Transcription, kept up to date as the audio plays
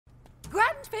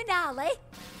grand finale.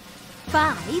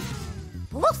 5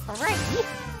 plus 3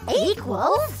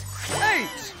 equals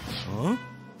 8. Huh?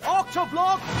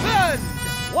 Octoblock, bend!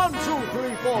 1, 2,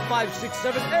 3, 4, 5, 6,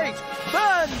 7, 8.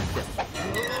 Bend!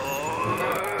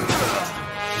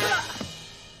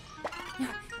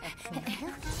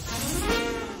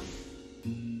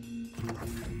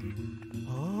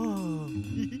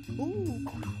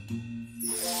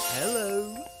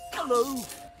 Hello. Hello.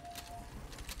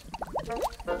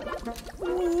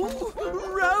 Ooh,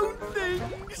 round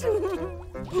things.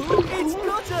 It's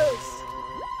got us.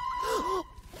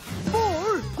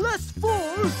 4 plus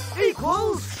 4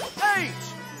 equals 8.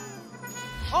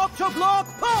 Octoblock,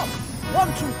 pop! 1,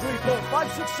 2, 3, 4,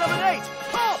 5, 6, 7, 8.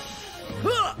 Pop!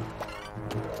 Huh.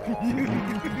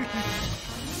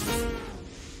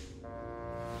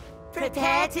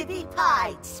 Prepare to be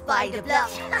pied, Spider-Block.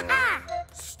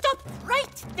 Stop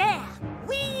right there.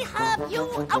 We have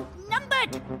you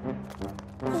outnumbered.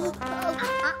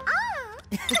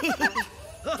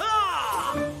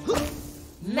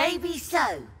 Maybe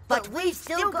so, but we've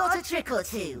still got a trick or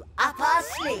two up our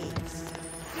sleeves.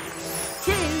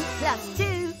 2 plus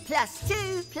 2 plus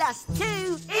 2 plus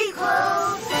 2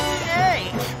 equals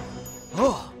 8.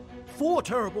 Oh, 4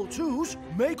 terrible 2s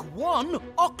make 1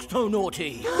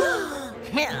 Octonaughty.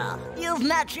 Here, you've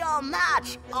met your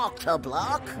match,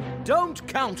 Octoblock. Don't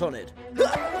count on it.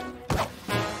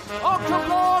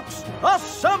 Octoblocks,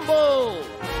 assemble!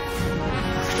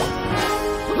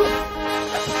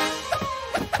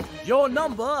 Your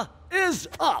number is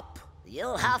up.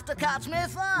 You'll have to catch me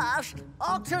first.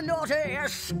 Octonaughty,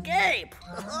 escape!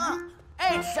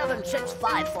 8, 7, 6,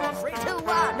 5, 4, 3, 2,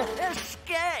 1,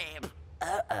 escape!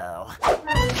 Uh-oh.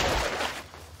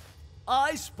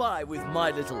 I spy with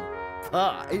my little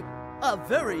pie a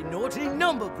very naughty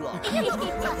number block.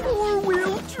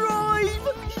 4-wheel drive!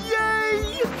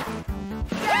 Yay!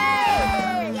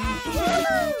 Yay!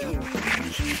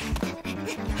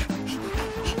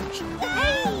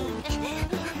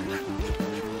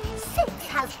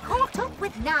 Has caught up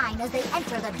with 9 as they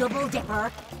enter the Double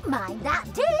Dipper. Mind that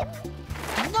dip.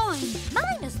 9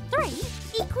 minus 3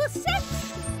 equals 6.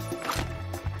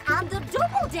 And the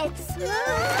double dips.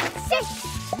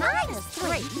 6 minus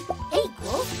 3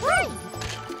 equals 3.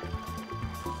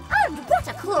 And what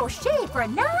a close shave for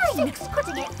 9. 6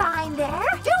 cutting it fine there.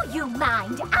 Do you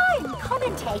mind? I'm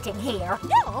commentating here.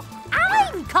 No,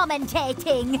 I'm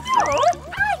commentating. No,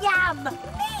 I am.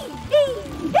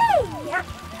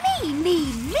 Me. Me.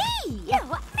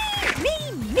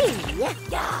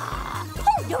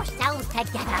 Pull yourselves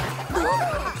together.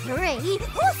 3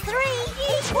 plus 3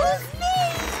 equals me.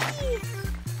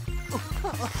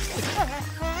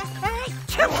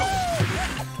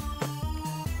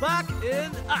 Back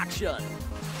in action.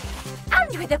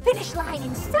 And with the finish line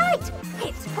in sight,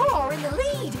 it's 4 in the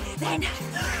lead. Then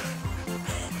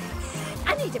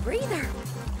I need a breather.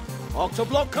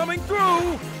 Octoblock coming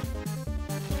through.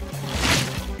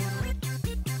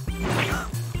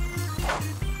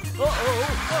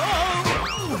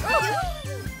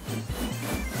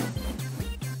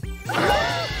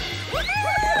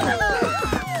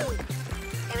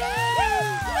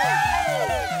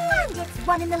 And it's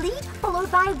 1 in the lead,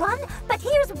 followed by 1. But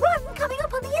here's 1 coming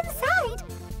up on the inside.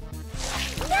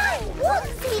 9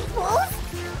 ones equals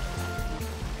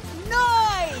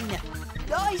 9!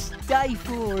 Nice day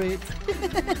for it.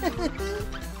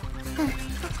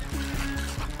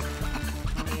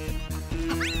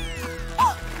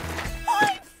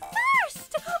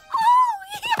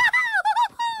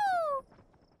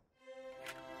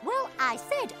 I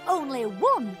said only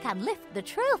 1 can lift the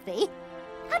trophy,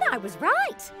 and I was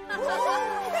right.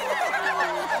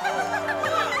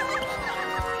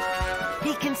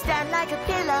 He can stand like a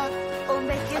pillar, or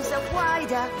make himself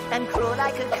wider, and crawl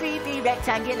like a creepy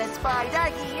rectangular spider.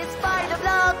 He is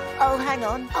Spider-Block. Oh, hang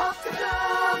on.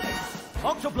 Octoblock!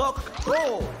 Octoblock,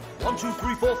 crawl. 1, 2,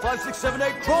 3, 4, 5, 6, 7,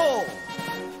 8, crawl.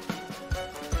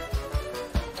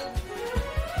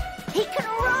 He can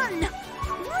run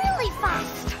really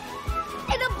fast.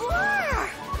 In a blur,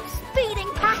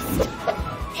 speeding past.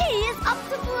 He is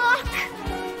Octoblock.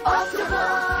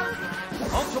 Octoblock!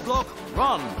 Octoblock,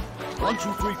 run. 1,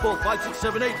 2, 3, 4, 5, 6,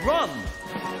 7, 8, run.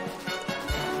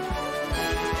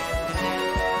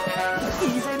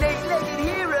 He's an 8-legged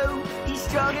hero. He's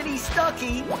strong and he's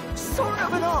stocky. Sort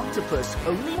of an octopus,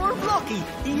 only more blocky.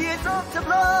 He is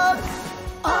Octoblock.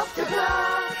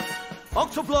 Octoblock!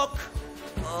 Octoblock.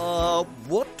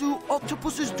 What do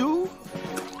octopuses do?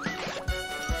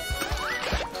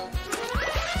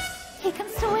 He can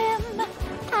swim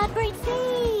and breathe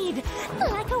seed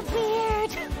like a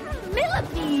weird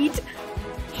millipede.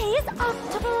 He is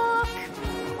Octoblock.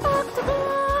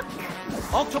 Octoblock.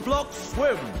 Octoblocks,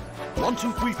 swim! 1,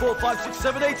 2, 3, 4, 5, 6,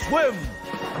 7, 8, swim!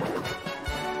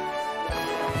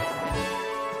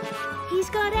 He's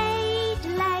got 8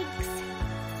 legs.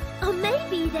 Or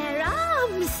maybe they're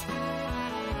arms.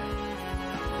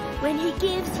 When he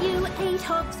gives you 8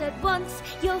 hogs at once,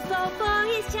 you'll fall for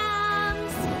his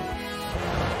charms.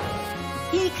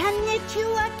 He can knit you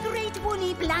a great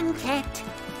woolly blanket.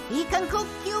 He can cook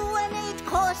you an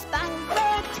 8-course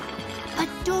banquet. But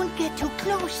don't get too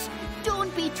close.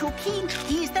 Don't be too keen.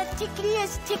 He's the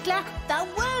tickliest tickler the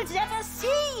world's ever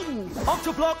seen.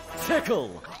 Octoblock,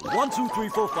 tickle! 1, 2, 3,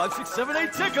 4, 5, 6, 7,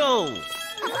 8, tickle!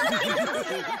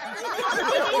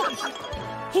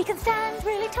 He can stand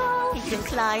really tall. He can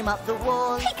climb up the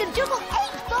wall. He can juggle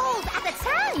 8 balls at a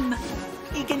time.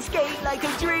 He can skate like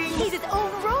a dream. He's his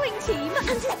own rowing team. And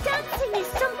his dancing is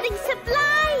something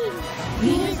sublime.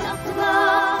 He's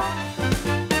Octoblock.